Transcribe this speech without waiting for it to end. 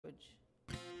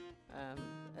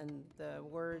And the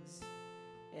words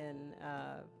in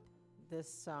this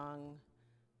song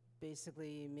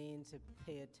basically mean to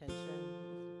pay attention.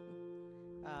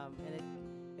 And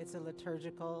it's a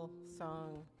liturgical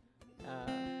song,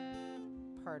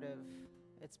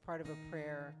 it's part of a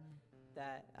prayer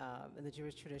that in the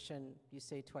Jewish tradition you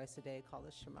say twice a day, called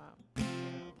the Shema.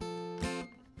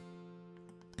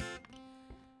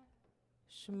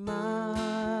 Shema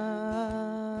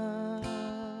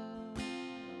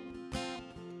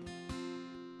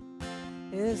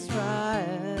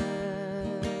Israel,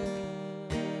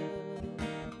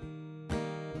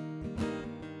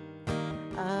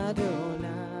 Adonai.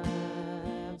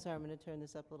 I'm sorry, I'm going to turn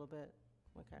this up a little bit.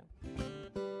 Okay.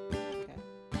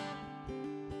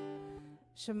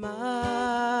 Shema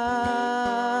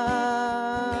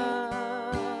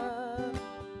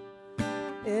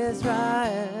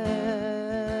Israel,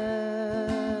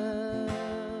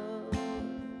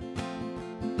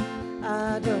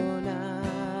 Adonai,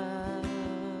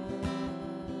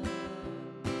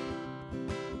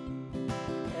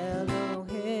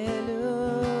 Eloheinu,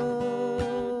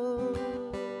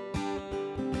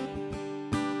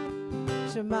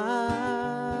 Shema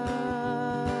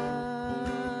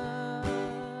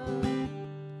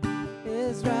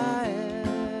Israel,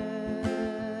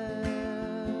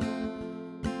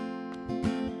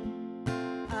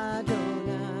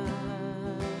 Adonai,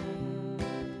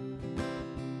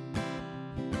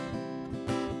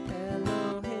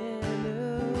 Eloheinu,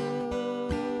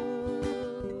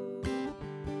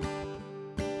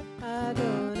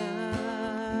 Adonai,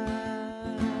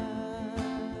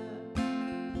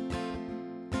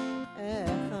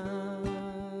 Echad.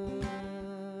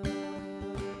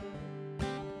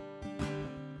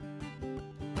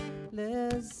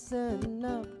 Listen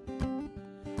up,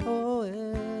 O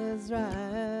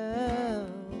Israel,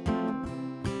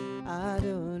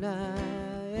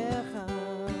 Adonai Echad.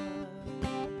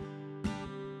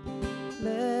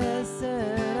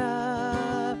 Listen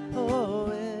up,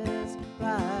 O Israel,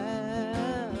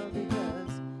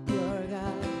 because your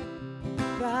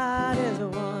God is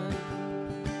one,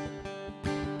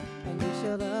 and you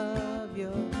shall love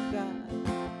your God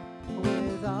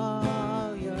with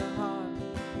all your heart,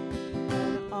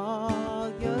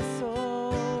 all your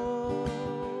soul.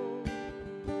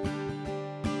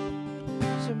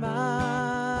 Shema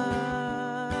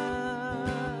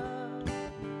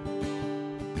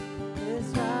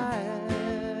Israel,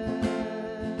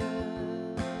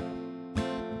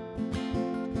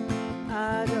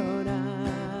 Adonai,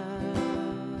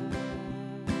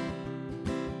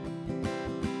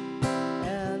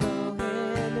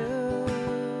 Eloheinu,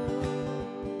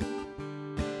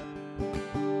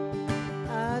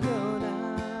 Adonai,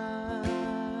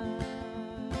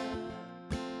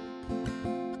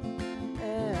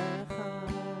 Echad,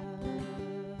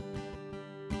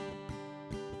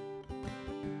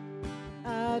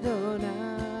 Adonai,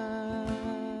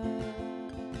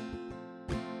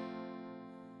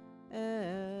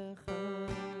 Echad.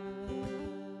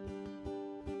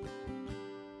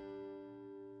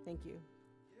 Thank you.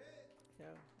 So,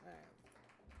 all right.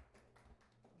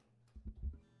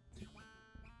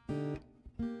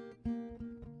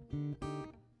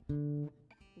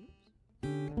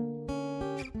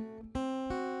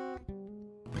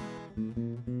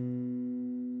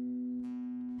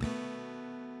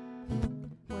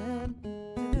 Went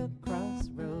to the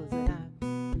crossroads and I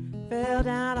fell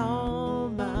down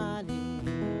on my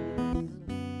knees.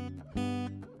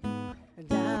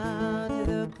 Down to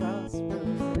the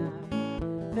crossroads and I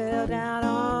fell down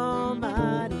on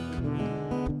my knees.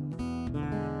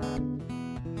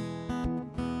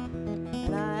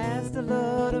 And I asked the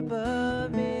Lord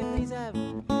above me, please have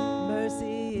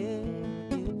mercy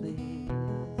if you please.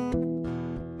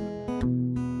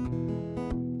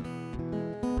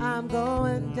 I'm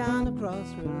going down the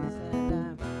crossroads and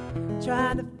I'm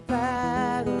trying to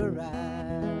find a ride.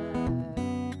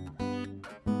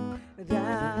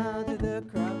 Down to the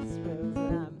crossroads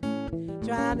and I'm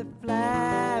trying to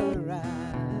fly a ride.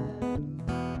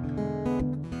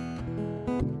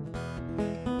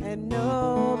 And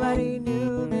nobody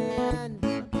knew me and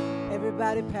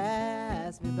everybody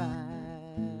passed me by.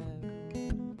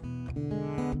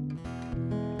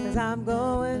 'Cause I'm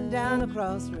going down the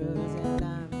crossroads and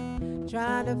I'm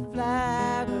trying to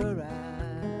fly a ride.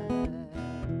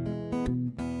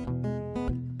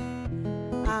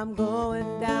 I'm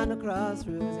going down the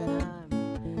crossroads and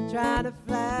I'm trying to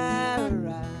fly a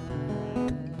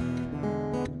ride.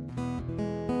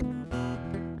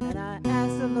 And I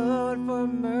ask the Lord for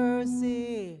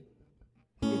mercy,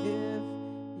 if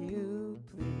you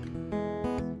please.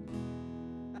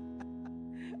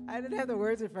 I didn't have the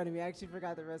words in front of me. I actually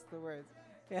forgot the rest of the words.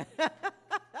 Yeah.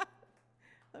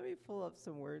 Let me pull up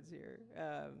some words here.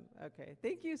 Okay,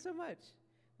 thank you so much.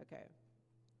 Okay.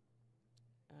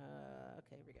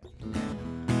 Okay, here we go.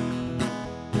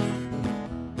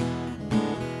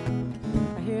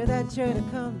 I hear that train a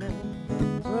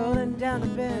coming, rolling down the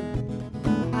bend.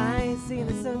 I ain't seen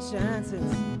the sunshine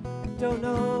since don't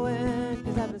know when,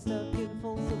 'cause I've been stuck in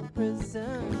Folsom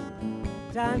Prison.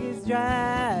 Time gets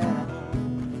dry.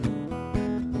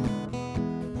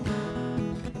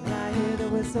 And I hear the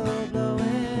whistle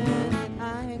blowing.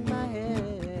 I hang my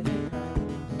head and cry.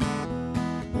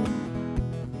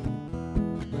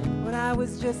 When I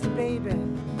was just a baby,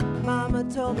 Mama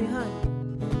told me,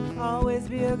 honey, always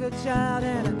be a good child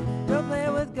and don't play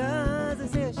with guns. I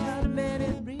said, shot a man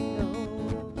in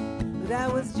Reno, but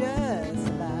that was just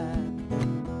a lie.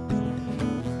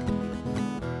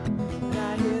 And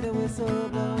I hear the whistle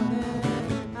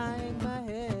blowing, I hang my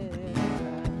head and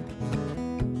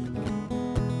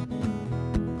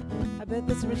cry. I bet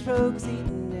this rich folks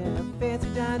eating in a fancy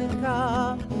dining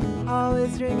car,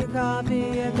 always drinking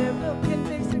coffee and their milk and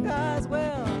fixing cars.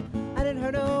 Well, I didn't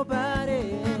hurt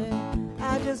nobody,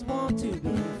 I just want to be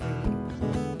free.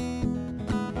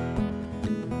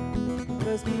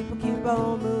 Those people keep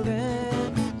on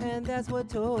moving, and that's what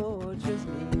tortures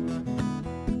me.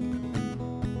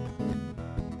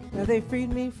 Now they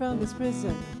freed me from this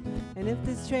prison, and if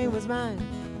this train was mine,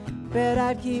 bet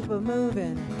I'd keep a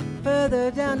moving.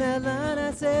 Further down that line,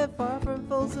 I said, far from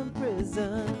Folsom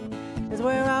Prison is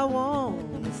where I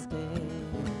want to stay.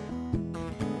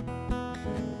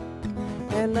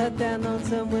 And let that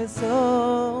lonesome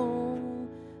whistle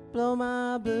blow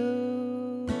my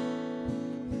blues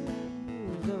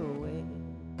away.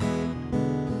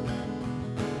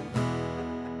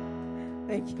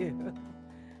 Thank you.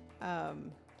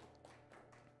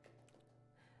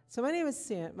 So my name is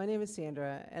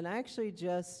Sandra, and I actually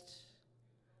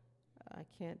I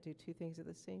can't do two things at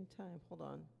the same time. Hold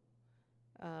on.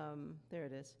 There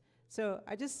it is. So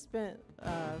I just spent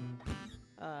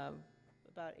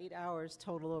about 8 hours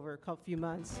total over a few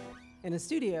months in a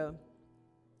studio.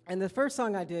 And the first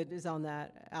song I did is on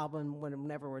that album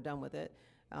whenever we're done with it.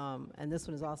 And this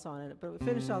one is also on it, but we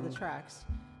finished all the tracks.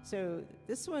 So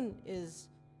this one is,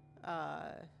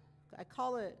 I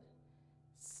call it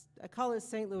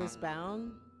St. Louis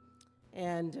Bound.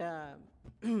 And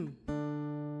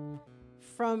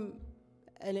from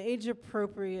an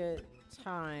age-appropriate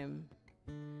time,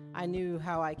 I knew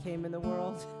how I came in the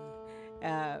world.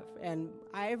 And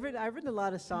I've written a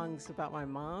lot of songs about my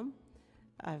mom.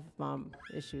 I have mom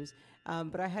issues,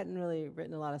 but I hadn't really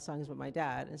written a lot of songs about my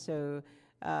dad. And so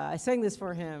I sang this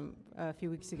for him a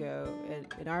few weeks ago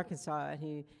in Arkansas, and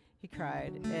he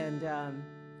cried. And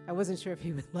I wasn't sure if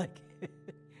he would like it,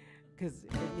 because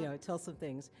it tells some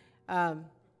things.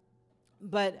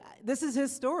 But this is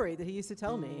his story that he used to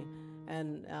tell me,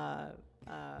 and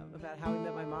about how he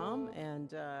met my mom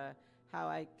and how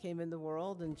I came in the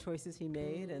world and choices he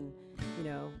made and,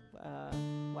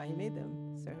 why he made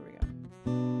them. So here we go.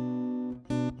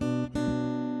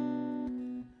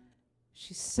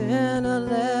 She sent a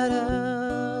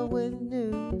letter with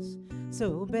news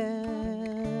so bad.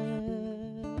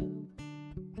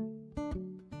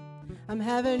 I'm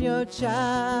having your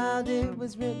child, it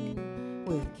was written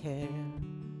with care.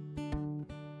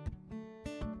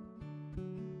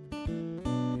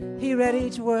 He read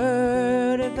each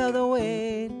word and felt the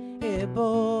weight it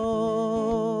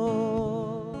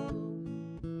bore.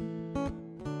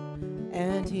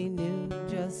 And he knew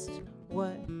just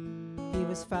what he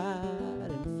was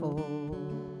fighting for.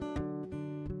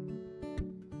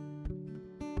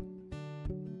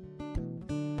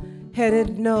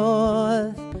 Headed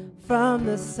north from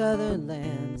the southern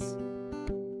lands,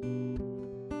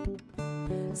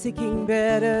 seeking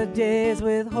better days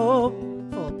with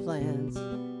hopeful plans.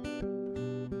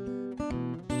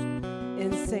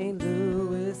 In St.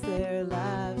 Louis, their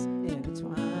lives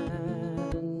intertwined,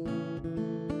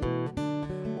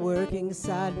 working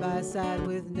side by side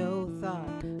with no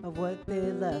thought of what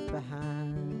they left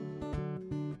behind.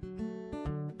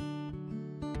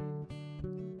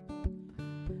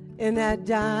 In that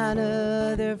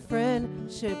diner, their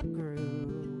friendship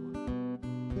grew,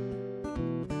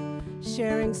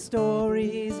 sharing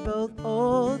stories both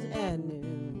old and new.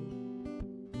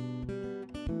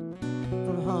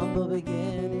 From humble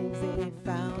beginnings, they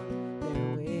found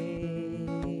their way.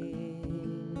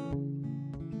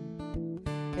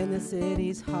 And the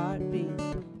city's heartbeat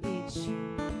each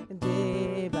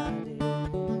day by day.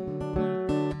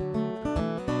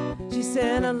 She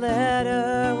sent a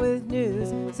letter with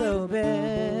news so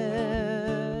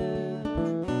bad.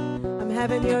 I'm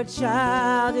having your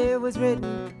child, it was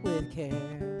written with care.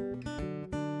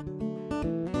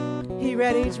 He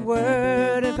read each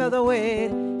word and felt the weight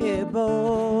it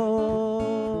bore.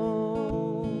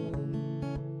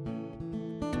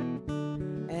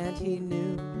 And he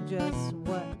knew just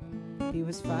what he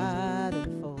was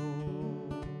fighting for.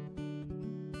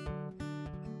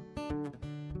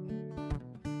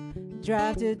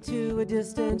 Drafted to a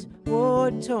distant,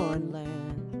 war-torn land.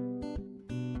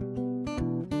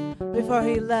 Before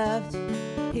he left,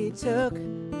 he took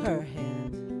her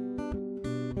hand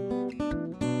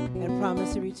and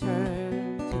promised to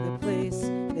return to the place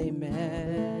they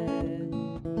met.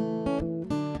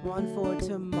 One for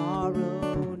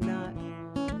tomorrow, not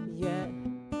yet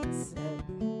set.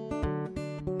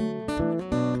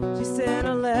 She sent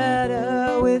a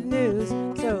letter with news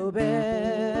so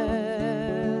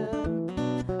bad.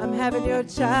 I'm having your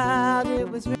child, it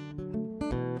was written.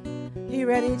 He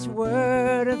read each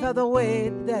word and felt the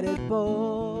weight that it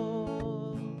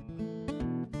bore.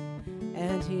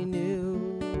 And he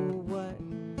knew what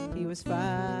he was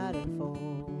fighting for.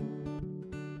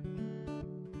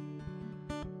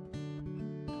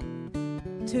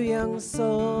 Two young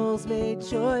souls made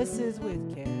choices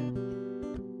with care.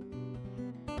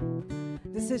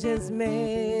 Decisions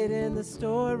made in the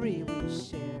story we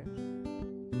share.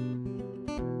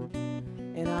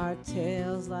 In our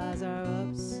tales lies our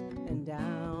ups and downs.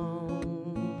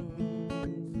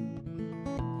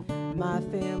 My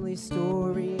family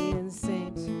story in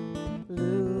St.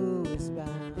 Louis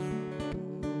bound.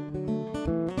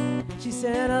 She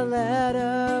sent a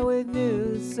letter with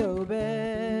news so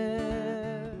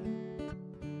bad.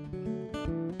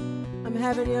 I'm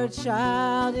having your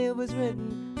child, it was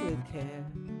written with care.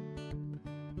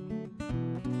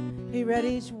 He read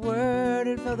each word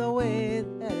and felt the weight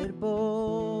that it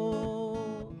bore.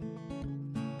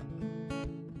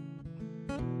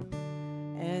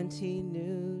 And he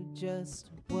knew just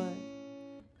what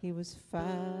he was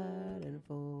fighting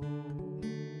for.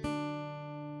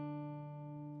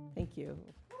 Thank you.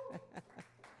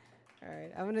 All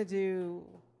right, I'm gonna do,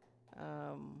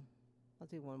 I'll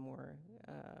do one more.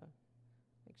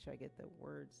 Make sure I get the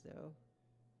words though.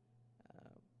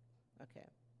 Okay.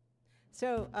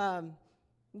 So,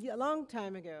 yeah, a long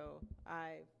time ago,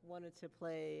 I wanted to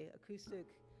play acoustic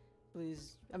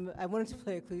blues. I wanted to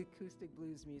play acoustic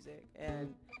blues music,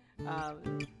 and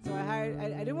so I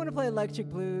didn't want to play electric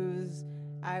blues.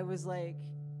 I was like,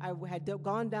 I had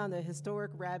gone down the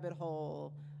historic rabbit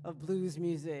hole of blues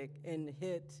music and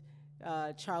hit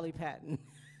Charlie Patton.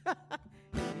 If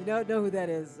you don't know who that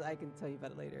is, I can tell you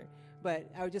about it later.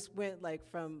 But I just went like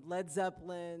from Led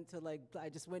Zeppelin to like, I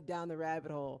just went down the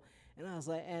rabbit hole. And I was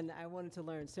like, and I wanted to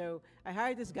learn. So I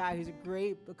hired this guy who's a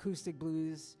great acoustic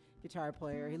blues guitar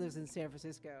player. He lives in San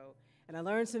Francisco. And I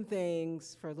learned some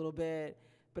things for a little bit,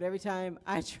 but every time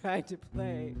I tried to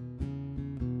play,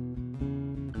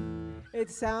 I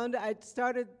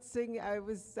started singing,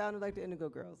 sounded like the Indigo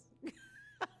Girls.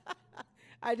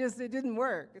 It didn't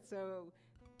work. So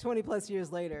 20 plus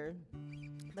years later,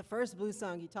 the first blues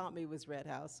song he taught me was Red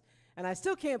House. And I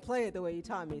still can't play it the way he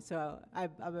taught me, so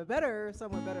I'm a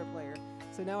somewhat better player.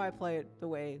 So now I play it the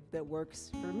way that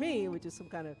works for me, which is some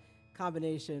kind of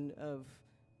combination of,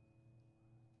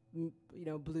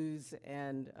 blues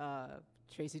and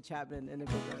Tracy Chapman and the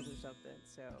Go Girls or something.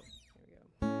 So here we go.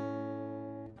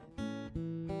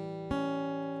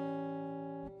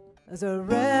 There's a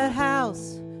red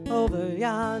house over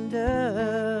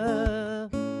yonder.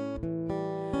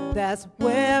 That's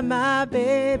where my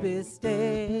baby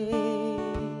stays.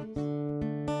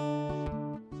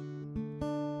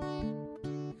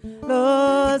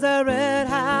 There's a red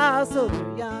house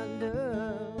over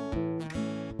yonder.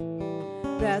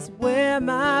 That's where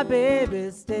my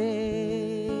baby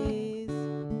stays.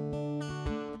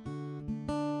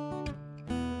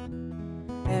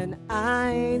 And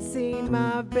I ain't seen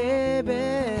my baby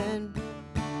in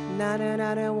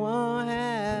 91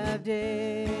 half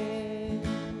days.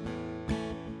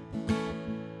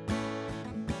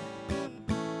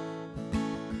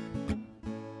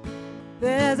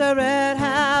 There's a red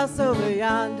house over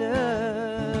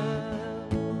yonder.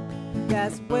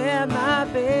 That's where my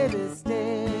baby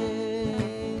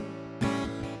stays.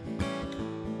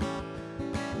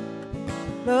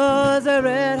 There's a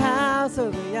red house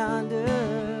over yonder.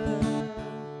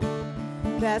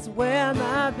 That's where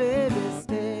my baby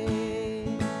stays.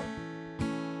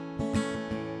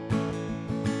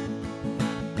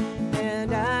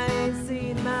 And I ain't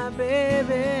seen my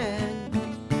baby in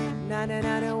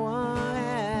 91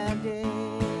 half days.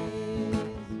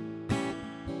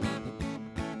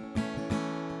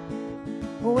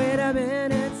 Wait a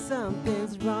minute,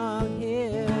 something's wrong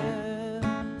here.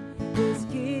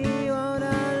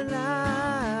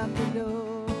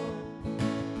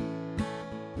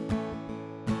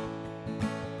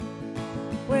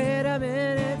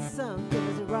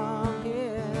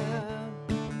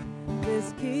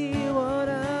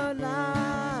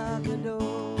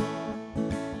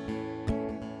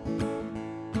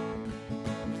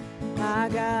 I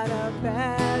got a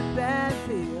bad, bad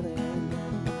feeling.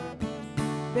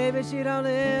 Baby, she don't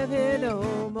live here no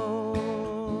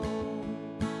more.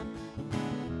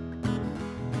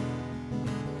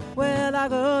 Well, I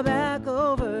go back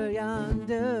over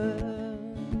yonder,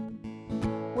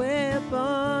 way up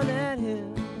on that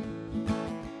hill.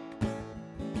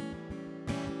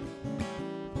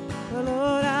 Well,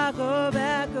 Lord, I go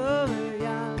back over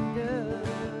yonder,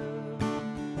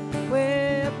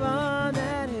 way up on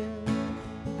that hill.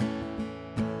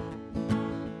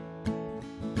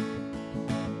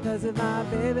 'Cause if my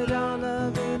baby don't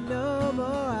love me no more,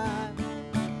 I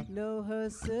know her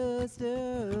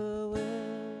sister will.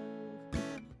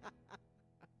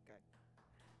 Okay.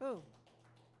 Oh,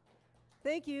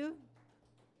 thank you.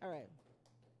 All right,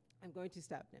 I'm going to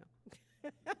stop now.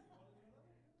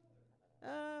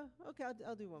 Okay,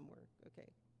 I'll do one more. Okay.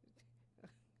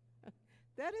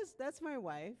 That's my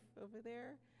wife over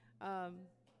there,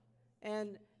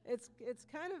 and it's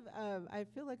kind of I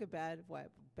feel like a bad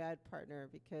partner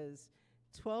because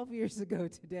 12 years ago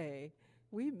today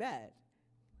we met,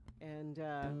 and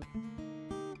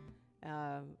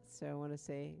so I want to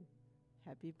say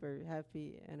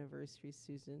happy anniversary,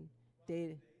 Susan.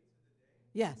 Date?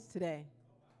 Yes, today.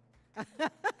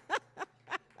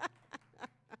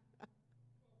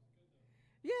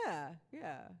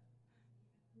 Yeah.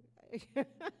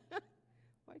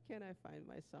 Why can't I find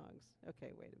my songs?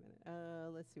 Okay, wait a minute.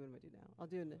 Let's see what I'm gonna do now. I'll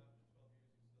do it.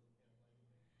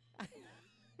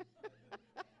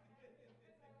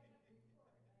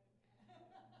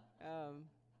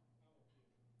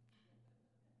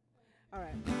 All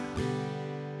right.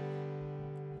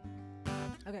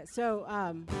 Okay, so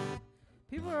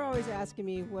people are always asking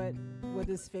me what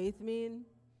does faith mean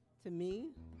to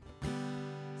me.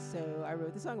 So I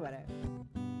wrote the song about it.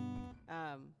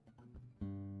 Let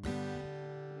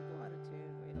me go out of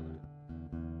tune. Wait, hold on.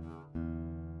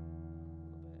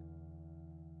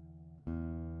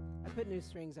 I put new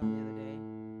strings on the other day.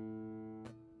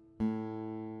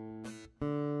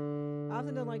 I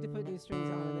often don't like to put new strings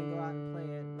on and then go out and play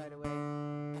it right away.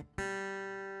 Okay.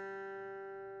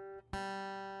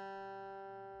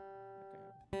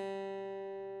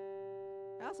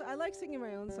 I like singing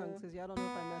my own songs because y'all don't know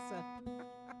if I mess up.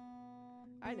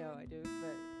 I know I do,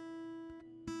 but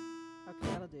okay,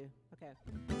 that'll do. Okay.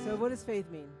 So what does faith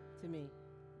mean to me?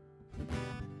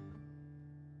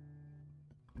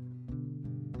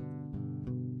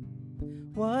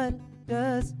 What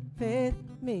does faith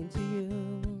mean to you?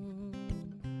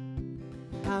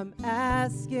 I'm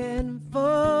asking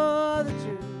for the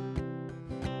truth.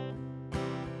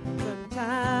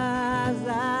 Sometimes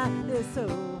life is so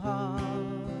hard.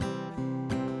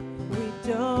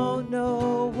 We don't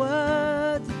know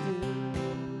what to do,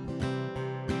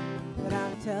 but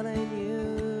I'm telling you,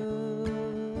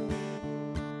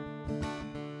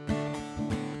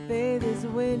 faith is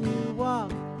when you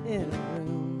walk in a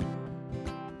room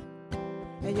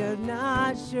and you're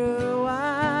not sure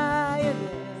why you're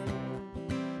there,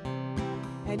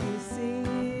 and you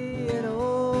see an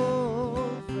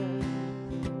old friend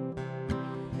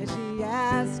and she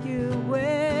asks you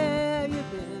where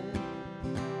you've been.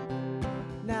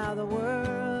 Now the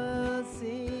world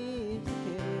seems to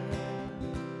care,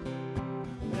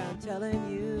 but I'm telling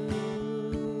you,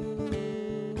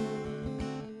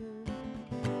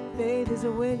 faith is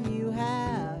when you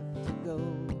have to go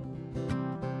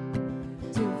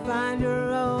to find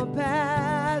your own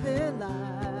path in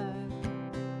life,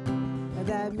 and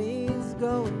that means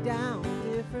going down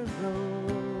different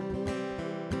roads.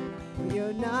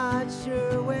 You're not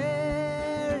sure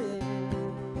where it is,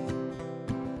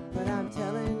 but I'm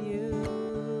telling you,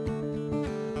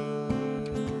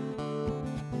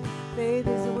 faith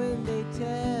is when they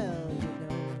tell you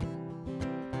no,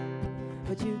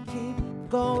 but you keep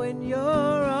going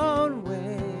your own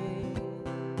way,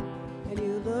 and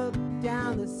you look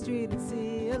down the street and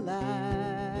see a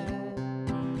light,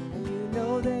 and you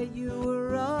know that you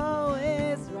were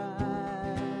always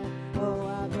right. Oh,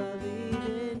 I believe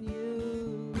in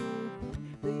you,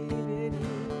 believe in you.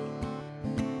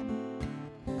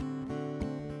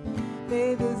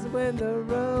 Faith is when the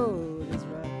road is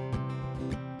rough,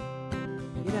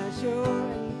 you're not sure,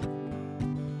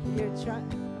 and you're trying.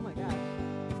 Oh my gosh.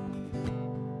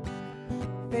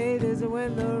 Faith is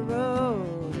when the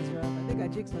road is rough. I think I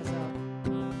jinxed myself.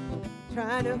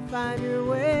 Trying to find your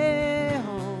way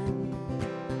home,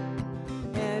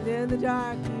 and in the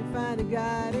dark you find a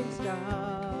guiding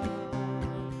star,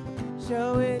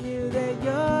 showing you that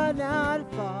you're not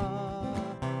far.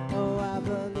 Oh, I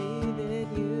believe in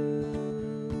you.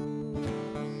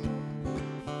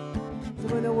 So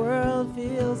when the world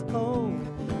feels cold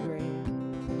and gray,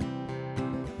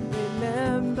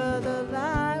 remember the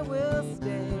light will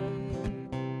stay.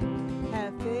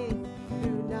 Have faith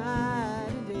through night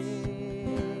and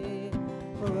day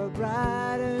for a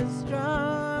brighter,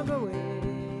 stronger way.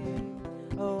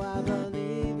 Oh, I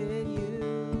believe in you.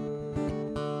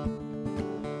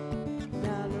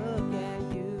 Now look at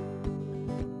you.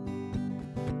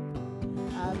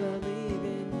 I believe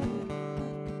in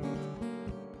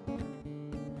you.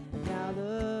 Now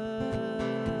look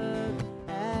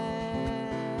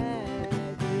at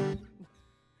you.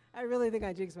 I really think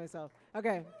I jinxed myself.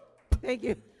 Okay, thank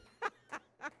you.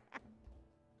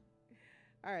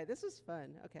 All right, this was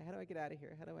fun. Okay, how do I get out of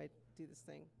here? How do I do this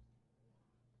thing?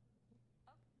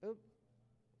 Oop.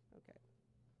 Okay.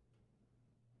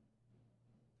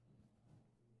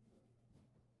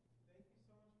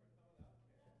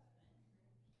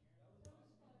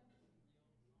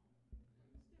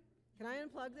 Can I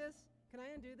unplug this? Can I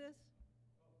undo this?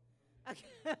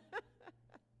 Okay.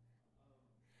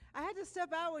 I had to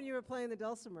step out when you were playing the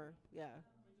dulcimer. Yeah.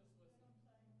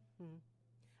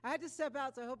 I had to step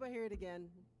out, so I hope I hear it again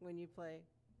when you play.